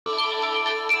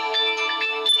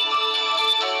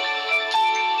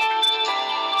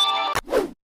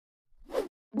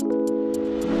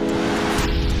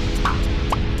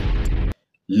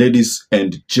Ladies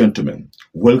and gentlemen,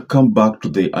 welcome back to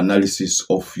the analysis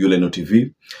of YOLENO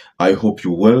TV. I hope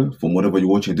you're well from wherever you're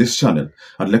watching this channel.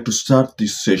 I'd like to start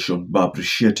this session by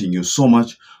appreciating you so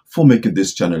much for making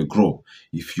this channel grow.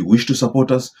 If you wish to support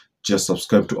us, just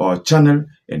subscribe to our channel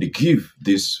and give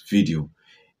this video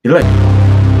a like.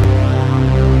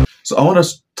 So I want to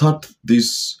start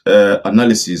this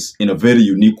analysis in a very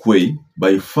unique way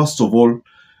by first of all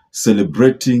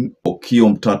celebrating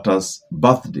Okiya Omtatah's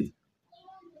birthday,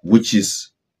 which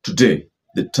is today,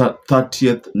 the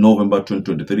 30th November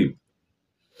 2023.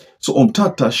 So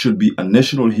Omtatah should be a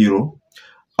national hero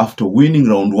after winning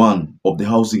round one of the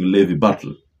housing levy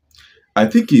battle. I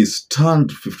think he's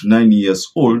turned 59 years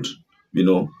old,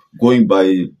 going by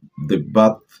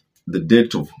the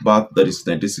date of birth, that is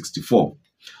 1964.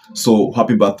 So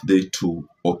happy birthday to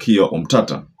Okiya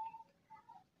Omtatah.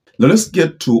 Now let's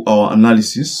get to our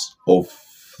analysis of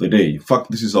the day. In fact,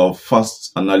 this is our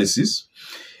first analysis.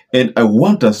 And I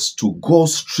want us to go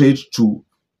straight to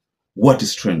what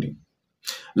is trending.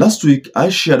 Last week, I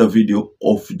shared a video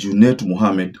of Junet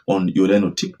Mohammed on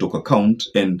YOLENO TikTok account.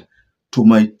 And to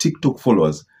my TikTok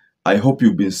followers, I hope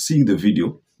you've been seeing the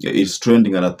video. It's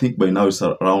trending, and I think by now it's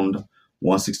around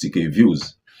 160k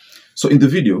views. So in the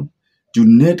video,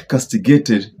 Junet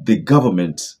castigated the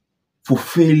government for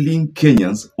failing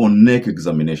Kenyans on NEC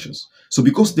examinations. So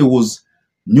because there was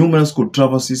numerous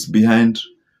controversies behind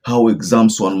how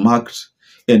exams were marked,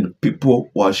 and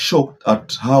people were shocked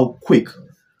at how quick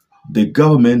the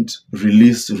government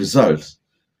released results.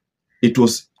 It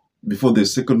was before the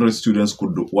secondary students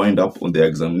could wind up on their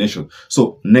examination.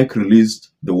 So NEC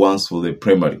released the ones for the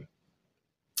primary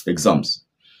exams.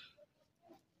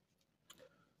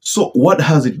 So what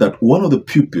has it that one of the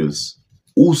pupils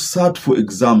who sat for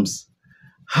exams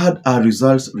had our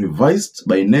results revised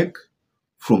by NEC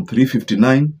from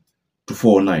 359 to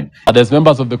 409. As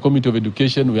members of the Committee of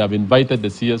Education, we have invited the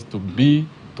CS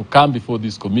to come before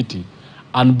this committee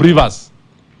and brief us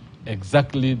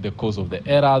exactly the cause of the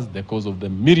errors, the cause of the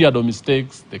myriad of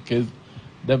mistakes,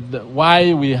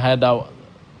 why we had a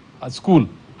school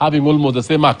having almost the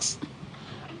same marks,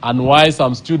 and why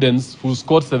some students who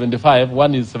scored 75,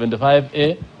 one is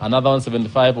 75A, another one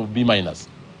 75 of B minus.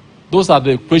 Those are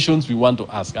the questions we want to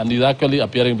ask, and is actually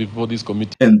appearing before this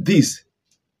committee. And this,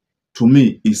 to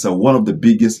me, is one of the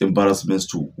biggest embarrassments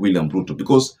to William Ruto,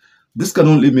 because this can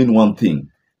only mean one thing: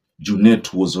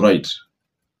 Junet was right.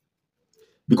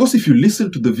 Because if you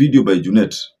listen to the video by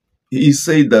Junet, he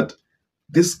said that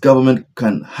this government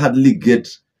can hardly get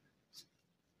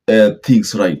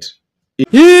things right.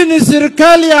 Hii ni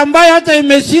serikali ambayo hata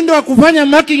imeshindwa kufanya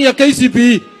marking ya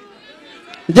KCPE.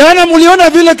 Jana mliona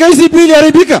vile KCPE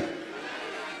iliharibika.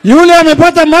 Yule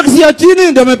amepata marks ya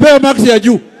chini ndio amepewa marks ya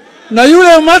juu, na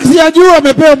yule marks ya juu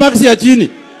amepewa marks ya chini.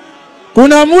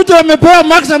 Kuna mtu amepewa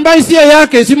marks ambayo si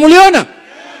yake, si mliona?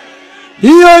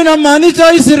 Hiyo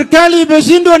inamaanisha hii serikali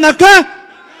imeshindwa na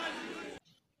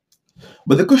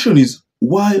But the question is,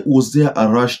 why was there a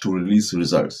rush to release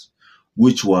results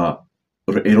which were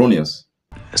erroneous?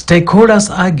 Stakeholders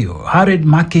argue hurried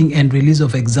marking and release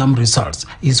of exam results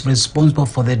is responsible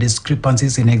for the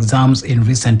discrepancies in exams in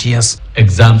recent years.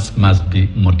 Exams must be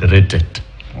moderated.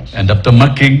 And after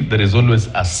marking, there is always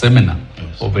a seminar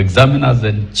of examiners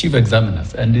and chief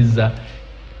examiners, and it's a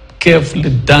carefully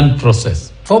done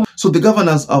process. So the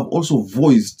governors have also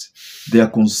voiced their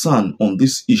concern on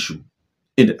this issue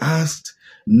and asked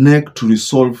NEC to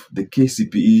resolve the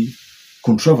KCPE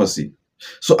controversy.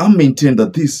 So I maintain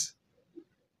that this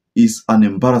is an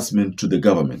embarrassment to the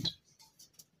government.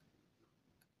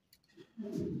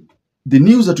 The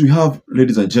news that we have,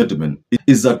 ladies and gentlemen,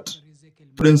 is that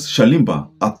Prince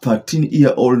Shalimba, a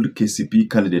 13-year-old KCPE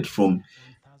candidate from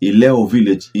Ileo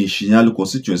village in Shinyalu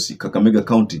constituency, Kakamega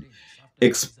County,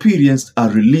 experienced a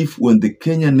relief when the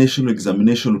Kenya National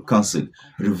Examination Council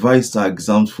revised her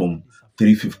exams from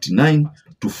 359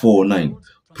 to 409.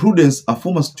 Prudence, a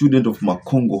former student of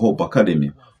MACHOGU Hope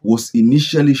Academy, was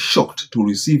initially shocked to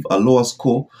receive a lower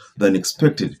score than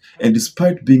expected, and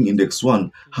despite being index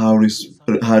 1, her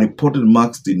reported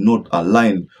marks did not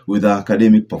align with her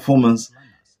academic performance,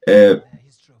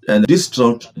 and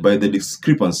distraught by the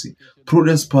discrepancy,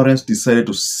 Prudence's parents decided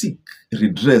to seek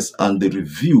redress, and the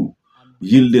review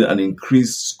yielded an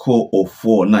increased score of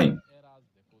 409.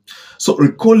 So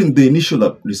recalling the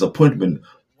initial disappointment,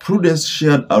 Prudence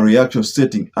shared a reaction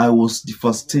stating, "I was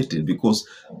devastated because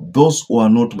those were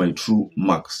not my true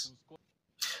marks."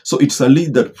 So it's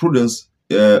alleged that Prudence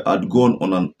had gone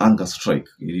on an anger strike.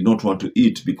 He did not want to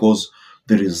eat because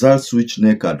the results which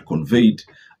NEC had conveyed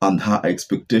and her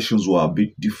expectations were a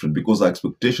bit different, because her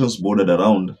expectations bordered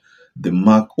around the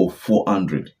mark of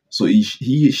 400. So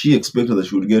she expected that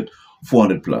she would get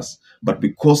 400 plus. But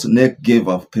because NEC gave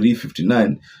her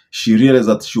 359, she realized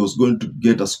that she was going to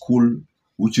get a school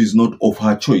which is not of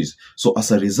her choice. So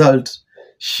as a result,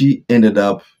 she ended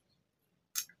up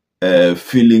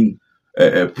feeling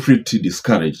pretty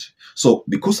discouraged. So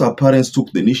because her parents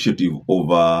took the initiative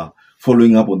of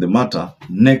following up on the matter,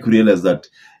 NEC realized that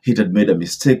it had made a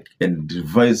mistake and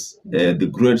revised the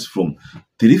grades from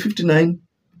 359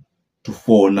 to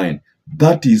 409.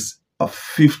 That is a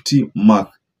 50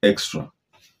 mark extra.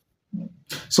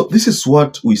 So this is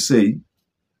what we say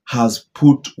has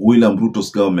put William Ruto's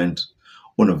government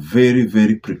on a very,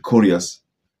 very precarious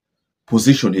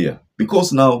position here,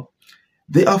 because now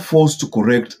they are forced to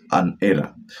correct an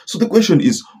error. So the question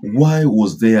is, why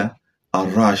was there a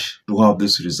rush to have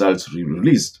these results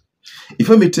released? If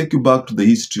I may take you back to the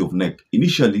history of NEC,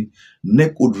 initially,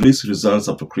 NEC would release results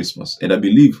after Christmas. And I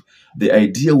believe the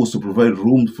idea was to provide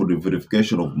room for the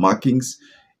verification of markings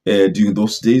during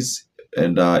those days.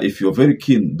 And if you're very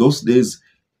keen, those days,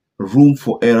 room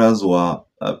for errors were,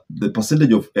 the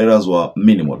percentage of errors were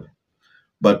minimal.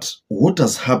 But what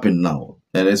has happened now,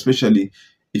 and especially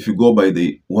if you go by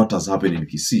what has happened in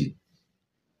Kisii,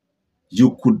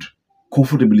 you could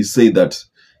comfortably say that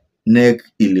NEC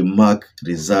ilimark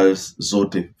results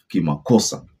zote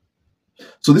kimakosa.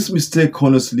 So this mistake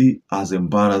honestly has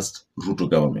embarrassed Ruto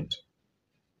government.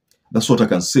 That's what I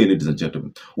can say, ladies and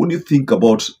gentlemen. When you think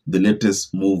about the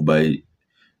latest move by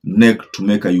NEC to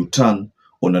make a U-turn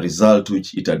on a result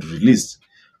which it had released,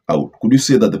 could you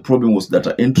say that the problem was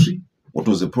data entry? What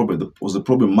was the problem? Was the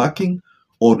problem marking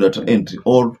or data entry?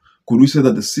 Or could we say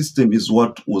that the system is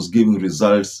what was giving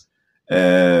results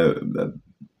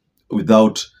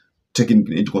without taking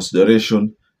into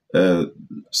consideration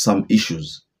some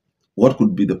issues? What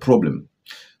could be the problem?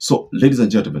 So, ladies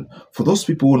and gentlemen, for those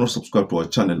people who are not subscribed to our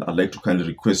channel, I'd like to kindly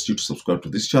request you to subscribe to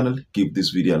this channel, give this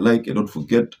video a like, and don't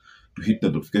forget to hit the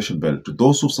notification bell. To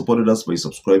those who've supported us by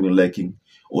subscribing, liking,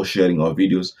 or sharing our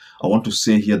videos, I want to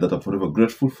say here that I'm forever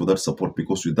grateful for that support,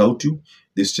 because without you,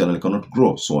 this channel cannot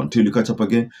grow. So until you catch up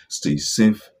again, stay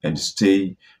safe and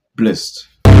stay blessed.